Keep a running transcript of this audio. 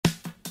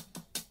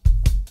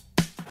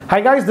Hi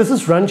guys, this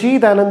is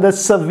Ranjit, and in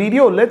this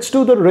video let's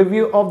do the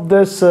review of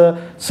this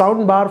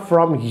soundbar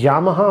from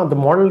Yamaha. The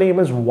model name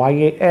is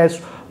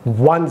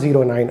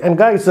YAS-109, and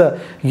guys,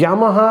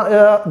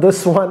 Yamaha,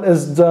 this one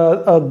is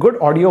a good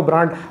audio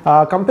brand,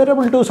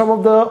 comparable to some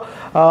of the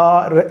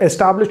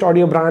established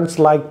audio brands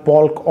like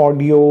Polk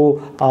Audio,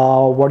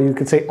 what you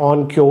could say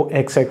Onkyo,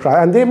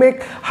 etc. And they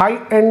make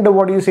high-end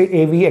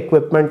AV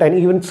equipment and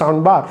even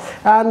soundbar,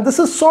 and this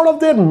is sort of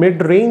their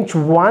mid-range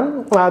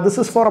one. This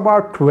is for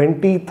about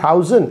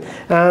 20,000,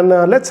 and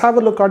let's have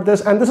a look at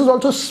this. And this is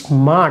also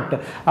smart.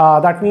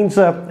 That means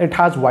it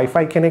has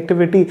Wi-Fi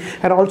connectivity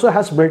and also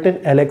has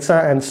built-in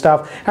Alexa and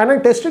stuff. And I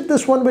tested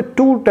this one with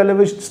two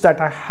televisions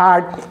that I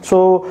had.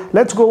 So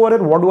let's go over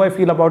it. What do I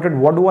feel about it?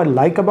 What do I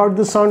like about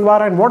this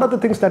soundbar, and what are the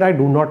things that I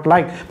do not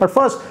like? But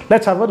first,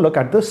 let's have a look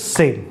at the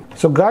same.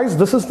 So guys,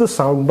 this is the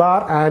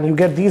soundbar, and you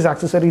get these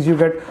accessories. You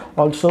get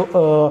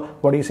also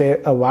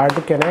a wire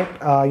to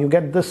connect. You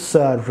get this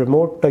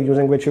remote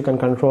using which you can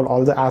control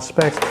all the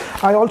aspects.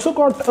 I also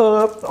got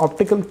a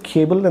optical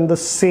cable in the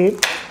same,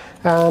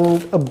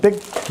 and a big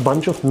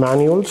bunch of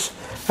manuals.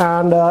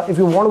 And if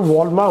you want a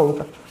wall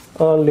mount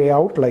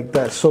layout like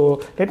this,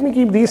 so let me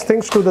keep these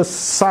things to the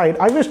side.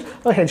 I wish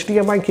a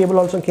HDMI cable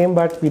also came,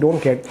 but we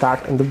don't get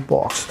that in the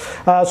box.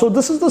 So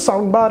this is the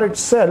soundbar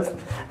itself,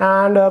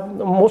 and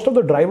most of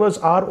the drivers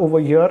are over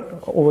here.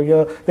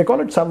 They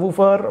call it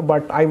subwoofer,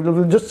 but I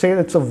will just say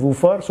it's a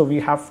woofer. So we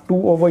have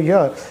two over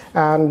here,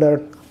 and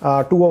the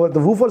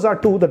woofers are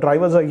two, the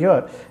drivers are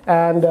here,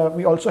 and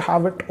we also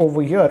have it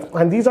over here.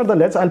 And these are the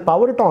LEDs. I'll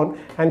power it on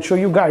and show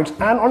you guys.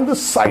 And on the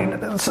side,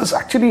 this is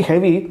actually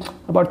heavy,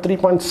 about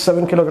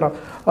 3.7 kilograms.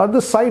 On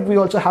the side, we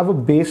also have a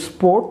bass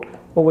port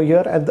over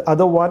here, and the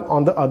other one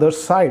on the other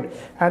side.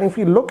 And if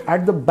you look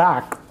at the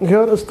back,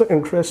 here is the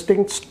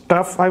interesting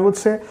stuff, I would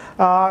say.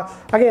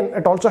 Again,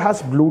 it also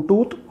has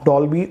Bluetooth,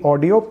 Dolby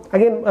audio.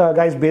 Again,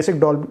 guys, basic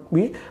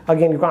Dolby.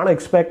 Again, you can't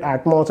expect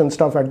Atmos and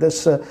stuff at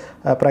this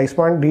price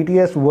point.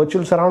 DTS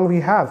virtual surround we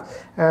have,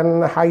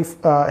 and high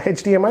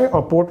HDMI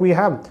port we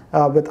have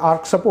with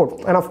ARC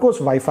support, and of course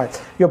Wi-Fi.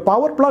 Your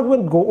power plug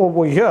will go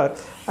over here,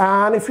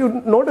 and if you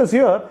notice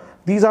here,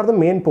 these are the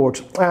main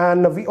ports,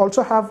 and we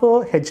also have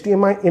a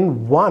HDMI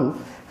in one,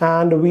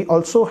 and we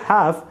also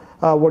have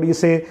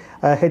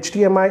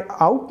HDMI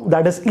out,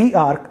 that is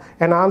eARC,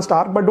 enhanced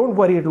ARC. But don't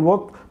worry, it will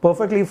work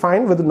perfectly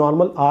fine with the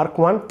normal ARC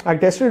one. I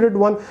tested it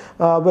one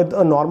with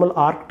a normal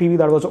ARC TV,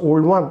 that was an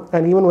old one,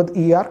 and even with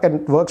eARC,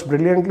 and it works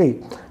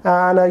brilliantly.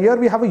 And here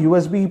we have a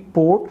USB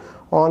port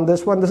on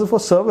this one. This is for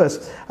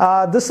service.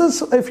 This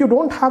is if you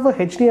don't have a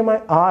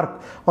HDMI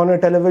ARC on a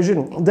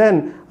television,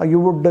 then you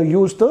would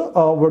use the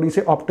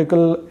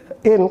optical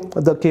in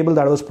the cable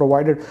that was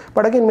provided.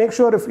 But again, make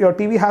sure if your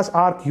TV has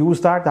ARC, use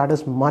that. That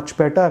is much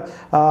better.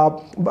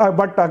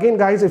 But again,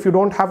 guys, if you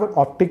don't have an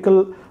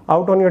optical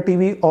out on your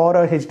TV or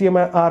a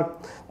HDMI ARC,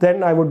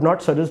 then I would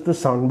not suggest this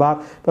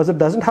soundbar, because it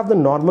doesn't have the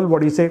normal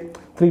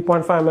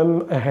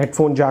 3.5mm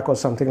headphone jack or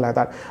something like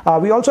that.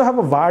 We also have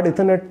a wired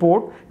Ethernet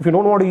port. If you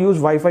don't want to use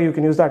Wi-Fi, you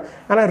can use that.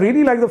 And I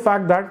really like the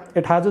fact that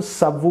it has a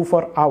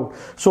subwoofer out,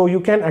 so you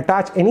can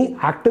attach any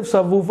active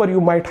subwoofer you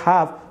might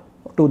have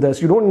to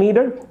this. You don't need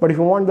it, but if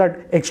you want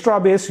that extra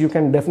bass, you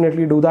can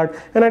definitely do that.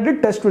 And I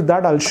did test with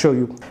that. I'll show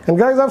you. And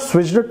guys, I've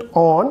switched it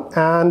on,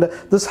 and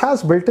this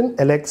has built-in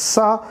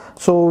Alexa,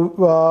 so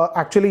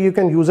actually you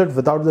can use it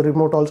without the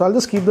remote also. I'll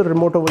just keep the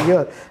remote over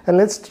here, and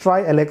let's try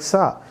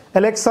Alexa.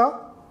 Alexa,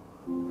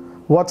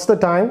 what's the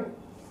time?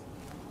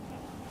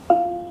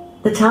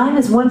 The time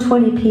is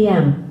 1:20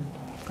 p.m.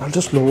 I'll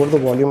just lower the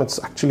volume. It's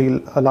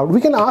actually allowed. We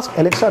can ask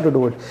Alexa to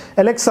do it.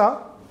 Alexa,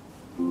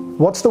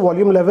 what's the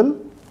volume level?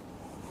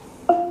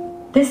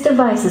 This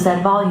device is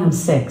at volume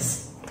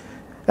 6.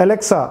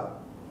 Alexa,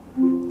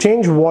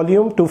 change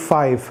volume to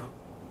 5.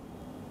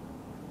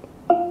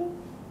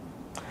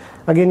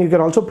 Again, you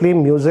can also play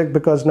music,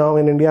 because now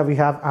in India we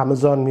have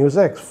Amazon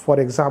Music. For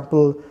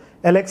example,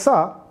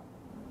 Alexa,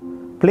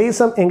 play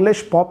some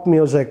English pop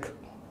music.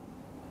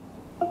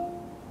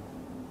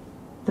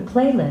 The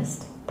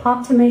playlist,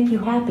 Pop to Make You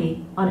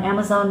Happy, on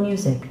Amazon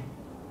Music.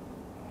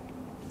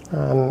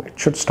 And it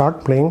should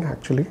start playing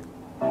actually.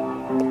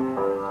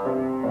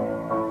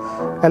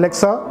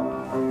 Alexa,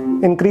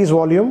 increase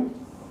volume.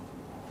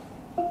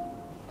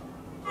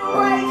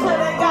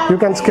 You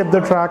can skip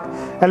the track.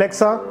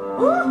 Alexa,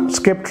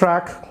 skip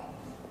track.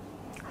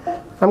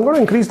 I'm going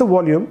to increase the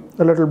volume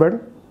a little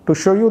bit to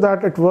show you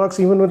that it works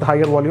even with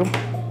higher volume.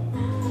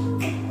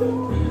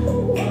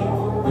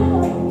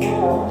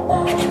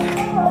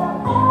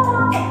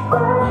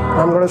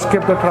 I'm going to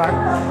skip the track.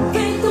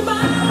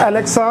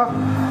 Alexa,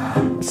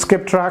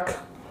 skip track.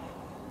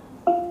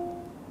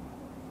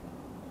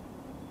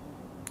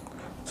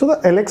 So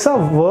the Alexa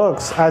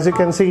works, as you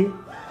can see.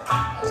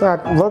 So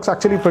that works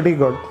actually pretty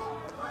good.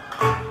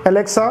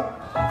 Alexa,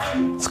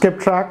 skip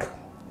track.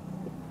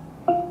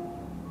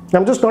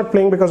 I'm just not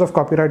playing because of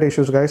copyright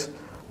issues, guys.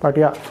 But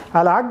yeah,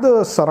 I'll add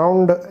the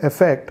surround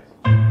effect.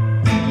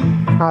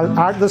 I'll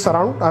add the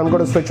surround. I'm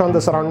going to switch on the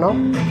surround now.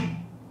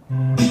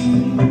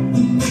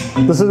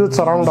 This is with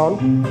surround on.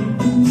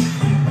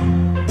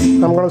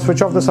 I'm going to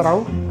switch off the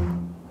surround.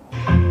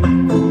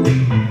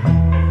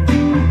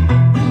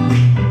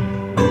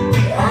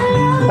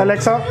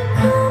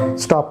 Alexa,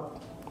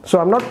 stop. So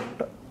I'm not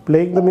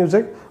playing the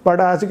music, but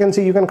as you can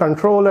see, you can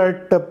control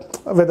it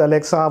with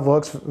Alexa.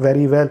 Works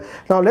very well.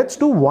 Now let's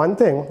do one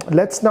thing.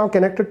 Let's now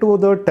connect it to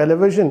the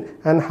television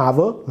and have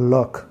a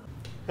look.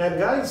 And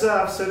guys,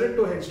 I've set it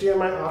to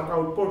HDMI ARC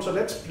output. So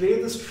let's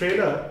play this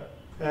trailer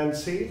and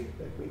see.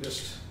 Let me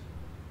just.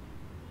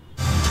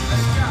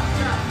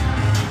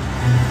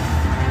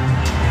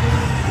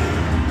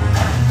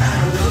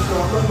 And this is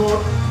normal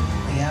mode.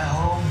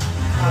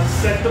 I'll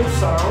set to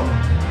sound.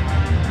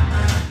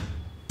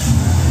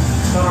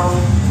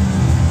 Surround.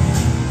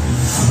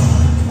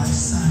 My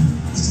son,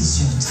 this is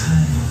your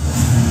time.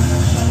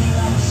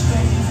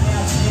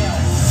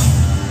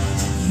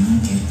 You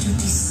get to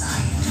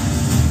decide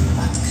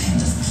what kind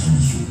of king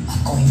you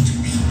are going to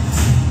be.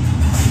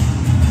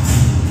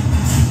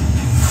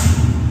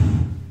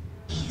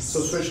 So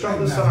switched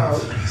on the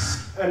surround.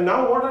 And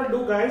now what I'll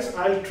do, guys,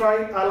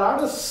 I'll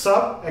add a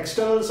sub,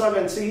 external sub,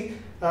 and see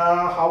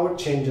how it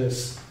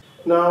changes.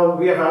 Now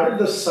we have added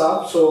the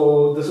sub,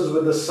 so this is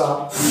with the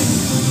sub.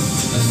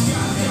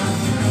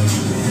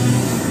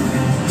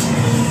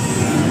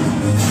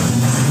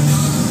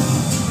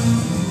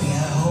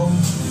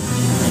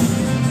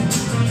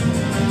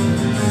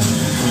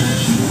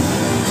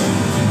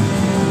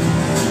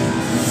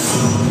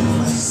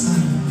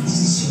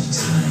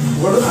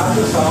 What to add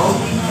the sound?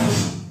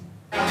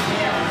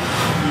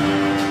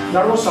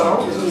 That was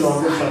surround. This is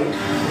normal side.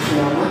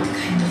 Normal.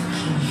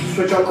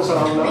 Switch on the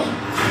surround now.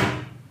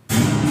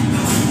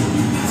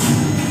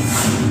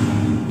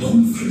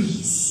 Don't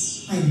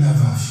freeze. I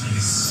never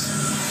freeze.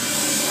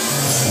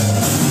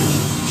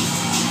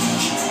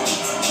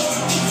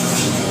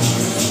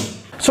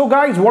 So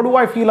guys, what do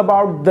I feel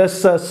about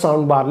this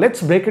soundbar?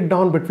 Let's break it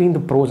down between the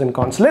pros and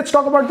cons. Let's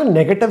talk about the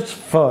negatives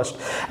first.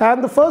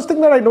 And the first thing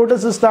that I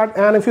noticed is that,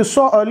 and if you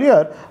saw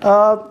earlier,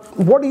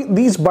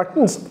 these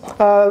buttons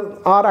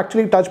are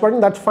actually touch button,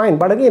 that's fine.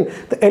 But again,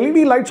 the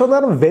LED lights on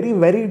there are very,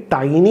 very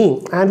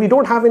tiny, and we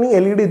don't have any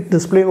LED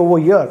display over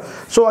here.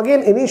 So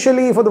again,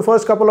 initially for the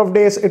first couple of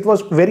days, it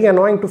was very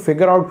annoying to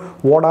figure out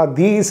what are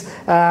these,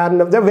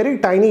 and they're very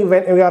tiny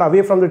when we are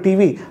away from the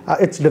TV.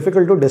 It's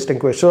difficult to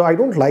distinguish. So I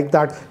don't like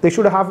that. They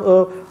should have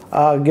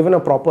given a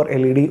proper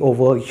LED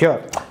over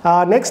here.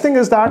 Next thing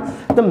is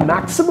that the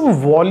maximum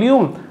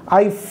volume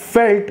I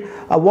felt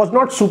was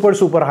not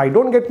super high.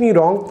 Don't get me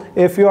wrong,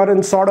 if you are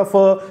in sort of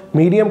a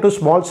medium to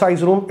small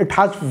size room, it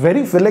has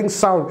very filling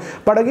sound.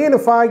 But again,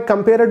 if I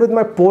compare it with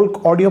my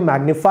Polk Audio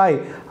Magnify,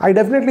 I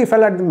definitely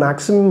felt at the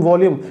maximum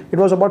volume, it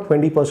was about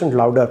 20%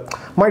 louder.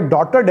 My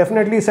daughter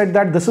definitely said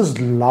that this is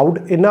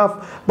loud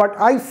enough, but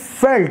I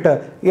felt,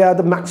 yeah,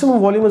 the maximum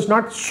volume is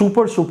not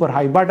super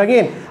high. But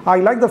again,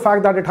 I like the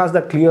fact that it has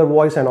that clear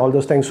voice and all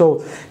those things.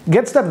 So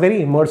gets that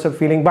very immersive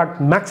feeling,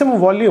 but maximum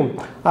volume,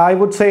 I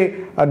would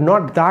say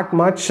not that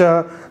much,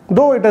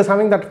 though it is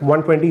having that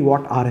 120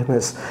 watt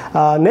RMS.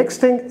 Next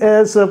thing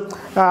is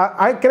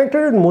I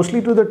connected it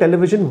mostly to the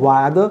television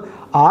via the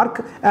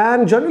ARC,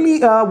 and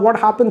generally what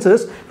happens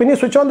is when you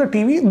switch on the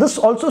TV, this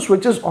also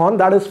switches on,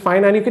 that is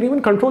fine, and you can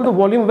even control the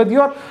volume with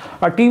your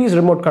TV's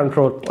remote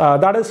control,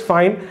 that is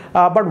fine.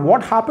 But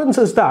what happens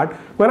is that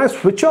when I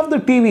switch off the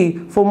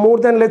TV for more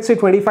than, let's say,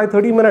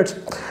 25-30 minutes,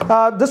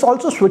 this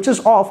also switches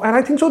off, and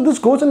I think so this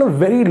goes in a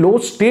very low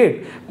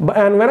state,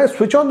 and when I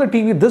switch on the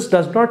TV, this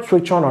does not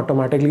switch on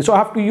automatically, so I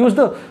have to use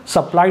the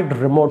supplied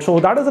remote. So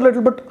that is a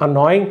little bit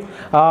annoying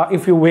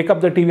if you wake up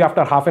the TV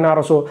after half an hour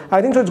or so.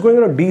 I think so it's going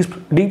in a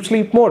deep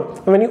sleep mode.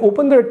 When you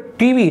open the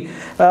TV,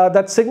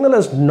 that signal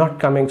is not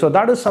coming. So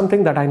that is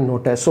something that I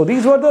noticed. So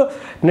these were the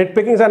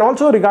nitpickings. And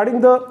also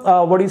regarding the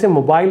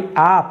mobile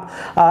app,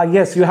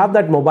 yes, you have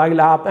that mobile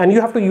app and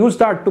you have to use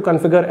that to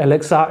configure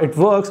Alexa. It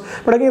works,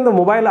 but again, the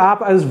mobile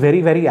app is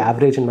very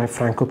average in my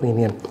frank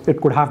opinion.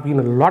 It could have been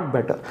a lot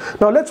better.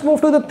 Now let's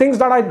move to the things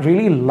that I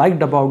really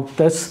liked about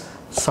this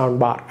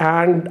soundbar,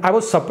 and I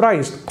was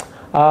surprised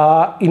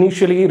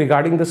initially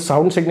regarding the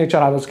sound signature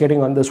I was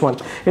getting on this one.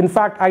 In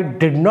fact, I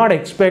did not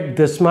expect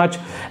this much.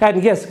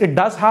 And yes, it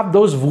does have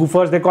those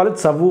woofers. They call it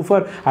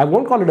subwoofer. I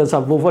won't call it a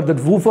subwoofer, the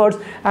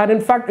woofers. And in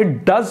fact,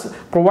 it does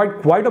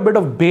provide quite a bit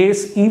of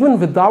bass even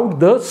without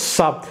the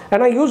sub.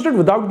 And I used it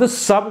without the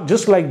sub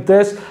just like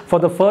this for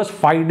the first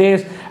 5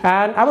 days.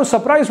 And I was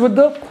surprised with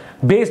the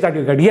bass that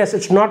you get. Yes,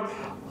 it's not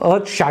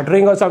earth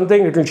shattering or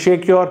something, it will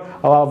shake your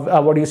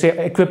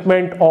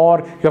equipment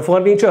or your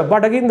furniture,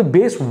 but again the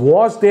bass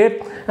was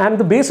there and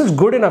the bass is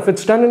good enough.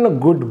 It's done in a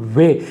good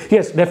way.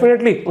 Yes,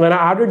 definitely when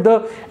I added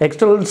the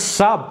external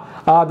sub,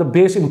 the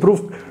bass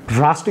improved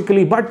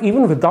drastically, but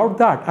even without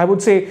that, I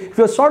would say if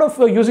you're sort of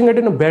using it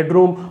in a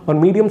bedroom or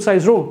medium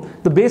sized room,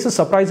 the bass is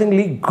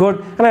surprisingly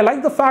good. And I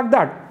like the fact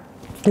that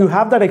you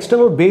have that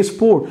external bass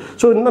port.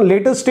 So in the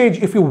later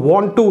stage, if you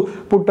want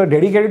to put a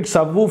dedicated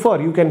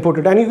subwoofer, you can put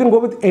it, and you can go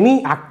with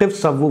any active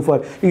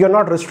subwoofer. You're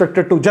not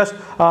restricted to just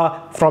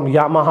from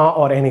Yamaha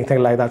or anything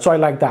like that. So I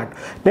like that.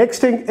 Next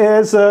thing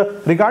is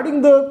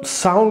regarding the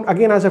sound.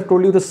 Again, as I've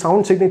told you, the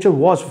sound signature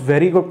was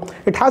very good.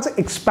 It has an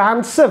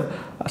expansive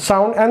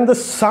sound, and the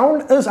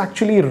sound is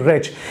actually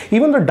rich.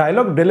 Even the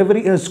dialogue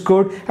delivery is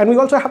good, and we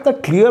also have the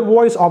clear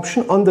voice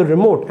option on the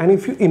remote, and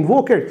if you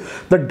invoke it,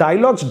 the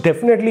dialogues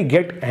definitely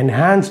get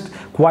enhanced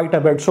quite a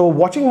bit. So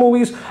watching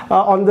movies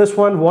on this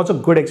one was a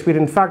good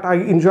experience. In fact, I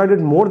enjoyed it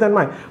more than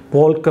my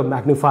Polk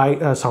Magnify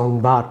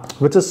soundbar,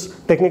 which is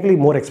technically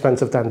more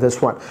expensive than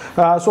this one.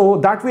 So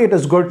that way it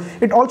is good.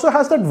 It also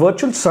has that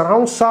virtual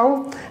surround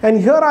sound, and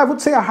here I would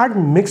say I had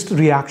mixed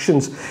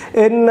reactions.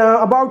 In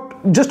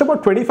just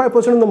about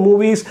 25% of the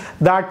movies,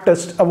 that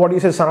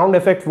surround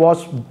effect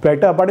was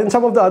better, but in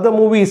some of the other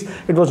movies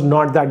it was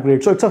not that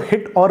great. So it's a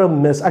hit or a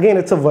miss. Again,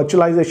 it's a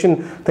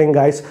virtualization thing,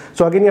 guys.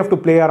 So again, you have to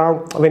play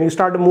around. When you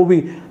start a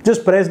movie,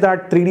 just press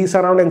that 3D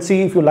surround and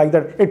see if you like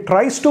that. It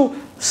tries to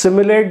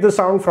simulate the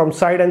sound from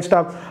side and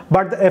stuff,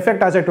 but the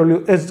effect, as I told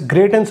you, is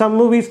great in some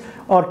movies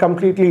or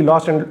completely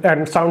lost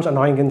and sounds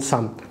annoying in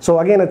some. So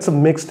again, it's a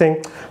mixed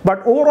thing, but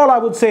overall I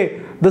would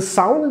say the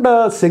sound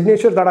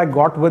signature that I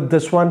got with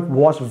this one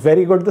was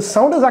very good. The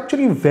sound is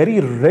actually very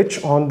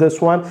rich on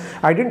this one.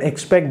 I didn't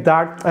expect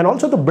that, and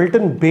also the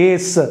built-in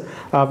bass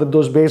with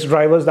those bass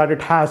drivers that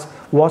it has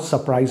was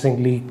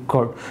surprisingly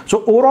good.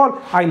 So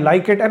overall I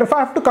like it, and if I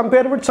have to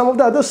compare it with some of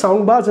the other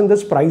soundbars in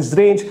this price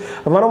range,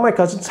 one of my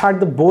cousins had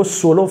the Bose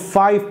Solo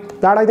 5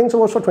 that I think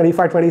was for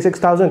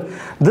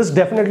 25,000-26,000. This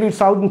definitely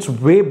sounds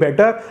way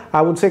better,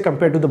 I would say,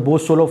 compared to the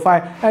Bose Solo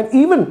 5, and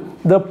even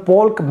the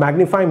Polk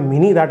Magnify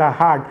Mini that I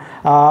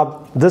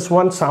had. This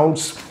one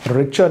sounds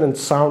richer in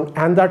sound,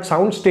 and that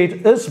sound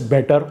stage is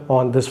better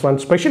on this one,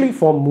 especially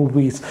for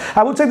movies.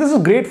 I would say this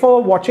is great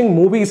for watching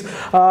movies,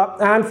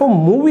 and for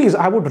movies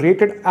I would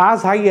rate it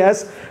as high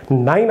as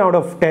 9 out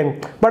of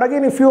 10. But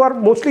again, if you are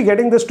mostly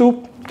getting this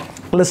to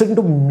listen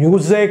to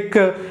music,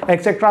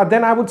 etc.,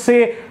 then I would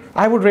say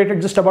I would rate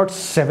it just about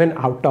 7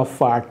 out of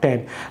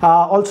 10.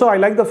 Also, I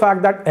like the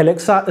fact that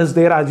Alexa is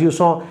there, as you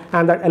saw,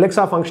 and that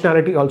Alexa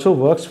functionality also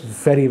works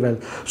very well.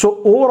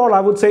 So overall, I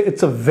would say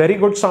it's a very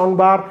good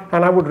soundbar,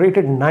 and I would rate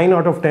it 9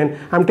 out of 10.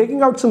 I'm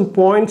taking out some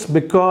points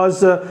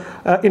because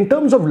in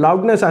terms of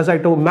loudness, as I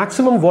told,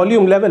 maximum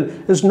volume level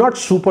is not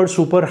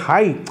super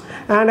high.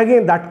 And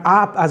again, that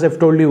app, as I've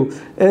told you,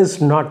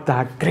 is not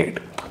that great.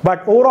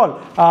 But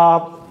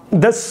overall,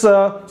 this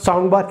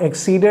soundbar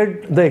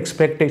exceeded the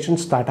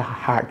expectations that I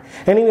had.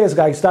 Anyways,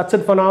 guys, that's it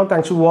for now.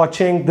 Thanks for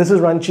watching. This is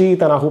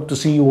Ranjit, and I hope to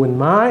see you in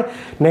my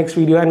next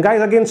video. And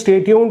guys, again,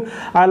 stay tuned.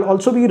 I'll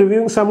also be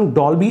reviewing some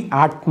Dolby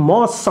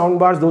Atmos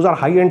soundbars. Those are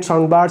high-end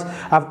soundbars.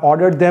 I've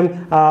ordered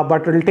them,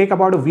 but it'll take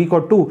about a week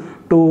or two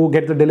to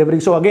get the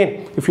delivery. So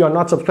again, if you are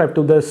not subscribed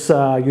to this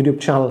YouTube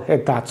channel,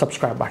 hit that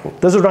subscribe button.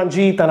 This is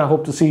Ranjit, and I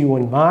hope to see you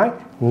in my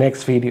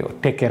next video.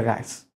 Take care, guys.